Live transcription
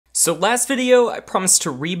So last video, I promised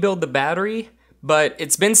to rebuild the battery, but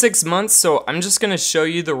it's been 6 months, so I'm just gonna show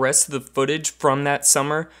you the rest of the footage from that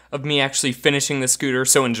summer of me actually finishing the scooter,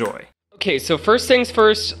 so enjoy. Okay, so first things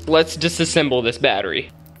first, let's disassemble this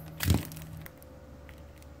battery.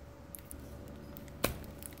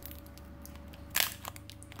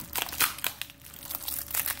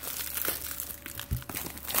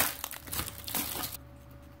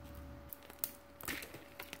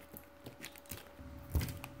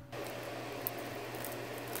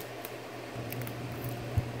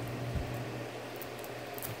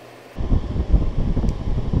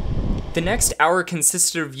 The next hour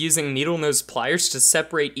consisted of using needle nose pliers to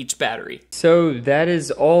separate each battery. So that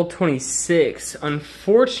is all 26.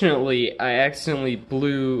 Unfortunately, I accidentally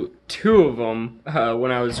blew 2 of them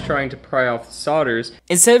when I was trying to pry off the solders.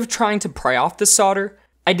 Instead of trying to pry off the solder,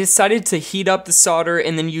 I decided to heat up the solder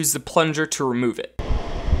and then use the plunger to remove it.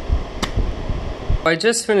 I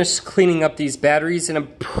just finished cleaning up these batteries and I'm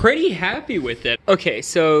pretty happy with it. Okay,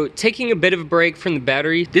 so taking a bit of a break from the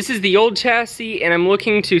battery. This is the old chassis and I'm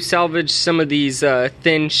looking to salvage some of these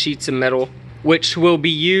thin sheets of metal, which will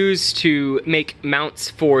be used to make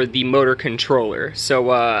mounts for the motor controller.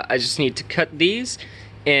 So I just need to cut these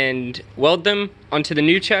and weld them onto the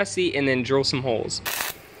new chassis and then drill some holes.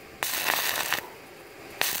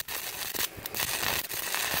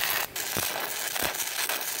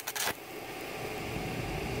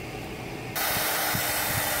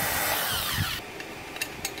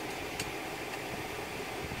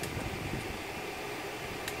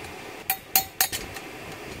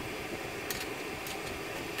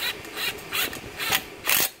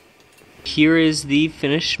 Here is the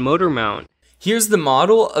finished motor mount. Here's the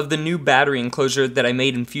model of the new battery enclosure that I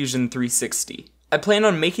made in Fusion 360. I plan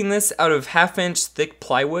on making this out of 1/2 inch thick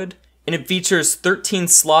plywood, and it features 13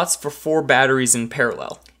 slots for 4 batteries in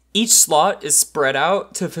parallel. Each slot is spread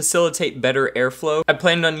out to facilitate better airflow. I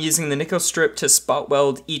planned on using the nickel strip to spot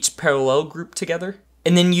weld each parallel group together,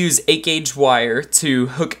 and then use 8-gauge wire to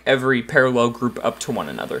hook every parallel group up to one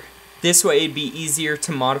another. This way it'd be easier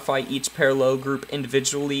to modify each parallel group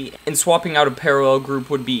individually, and swapping out a parallel group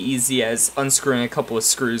would be easy as unscrewing a couple of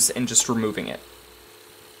screws and just removing it.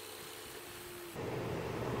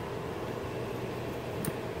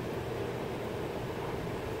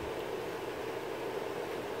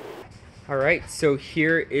 Alright, so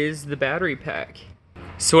here is the battery pack.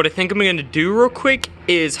 So what I think I'm gonna do real quick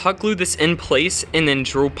is hot glue this in place and then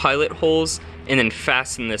drill pilot holes and then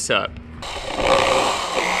fasten this up.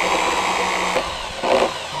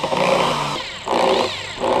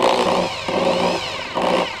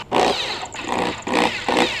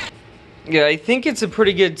 Yeah, I think it's a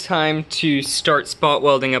pretty good time to start spot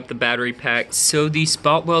welding up the battery pack. So the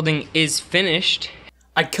spot welding is finished.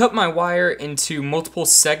 I cut my wire into multiple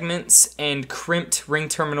segments and crimped ring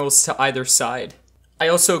terminals to either side. I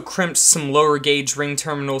also crimped some lower gauge ring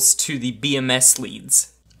terminals to the BMS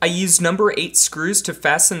leads. I used number 8 screws to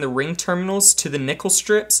fasten the ring terminals to the nickel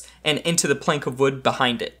strips and into the plank of wood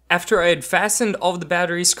behind it. After I had fastened all of the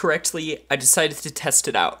batteries correctly, I decided to test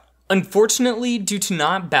it out. Unfortunately, due to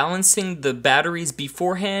not balancing the batteries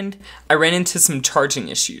beforehand, I ran into some charging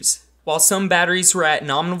issues. While some batteries were at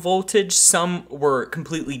nominal voltage, some were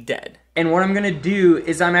completely dead. And what I'm gonna do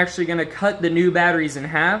is I'm actually gonna cut the new batteries in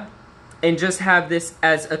half and just have this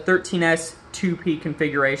as a 13S 2P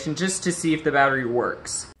configuration just to see if the battery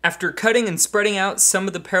works. After cutting and spreading out some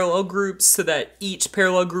of the parallel groups so that each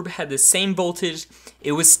parallel group had the same voltage,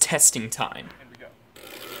 it was testing time.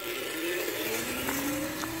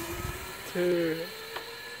 Two.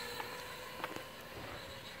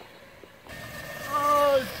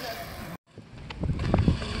 Oh,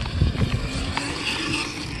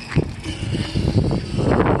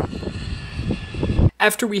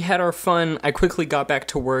 after we had our fun, I quickly got back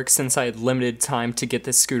to work since I had limited time to get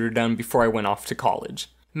this scooter done before I went off to college.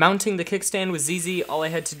 Mounting the kickstand was easy. All I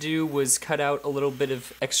had to do was cut out a little bit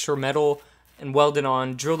of extra metal and weld it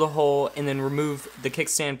on, drill the hole, and then remove the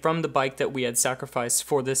kickstand from the bike that we had sacrificed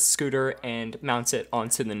for this scooter and mount it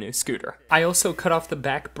onto the new scooter. I also cut off the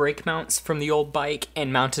back brake mounts from the old bike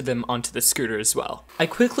and mounted them onto the scooter as well. I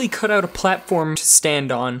quickly cut out a platform to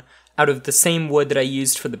stand on out of the same wood that I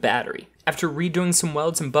used for the battery. After redoing some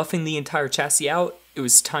welds and buffing the entire chassis out, it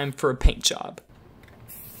was time for a paint job.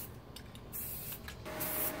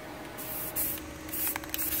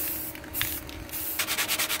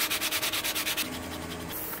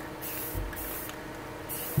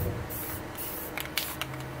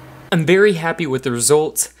 I'm very happy with the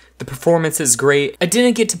results. The performance is great. I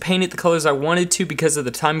didn't get to paint it the colors I wanted to because of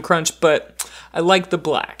the time crunch, but I like the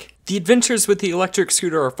black. The adventures with the electric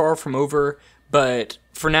scooter are far from over, but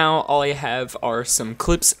For now, all I have are some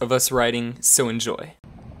clips of us riding, so enjoy.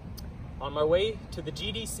 On my way to the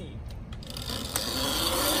GDC.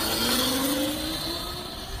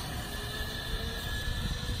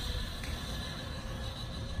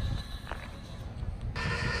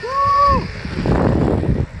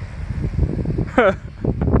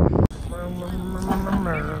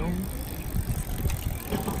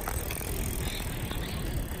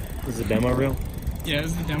 Is the demo reel? Yeah,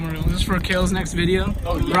 this is the demo reel. This is for Kale's next video.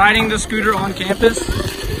 Oh, yeah. Riding the scooter on campus.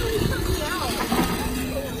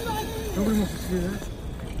 Nobody wants to see that.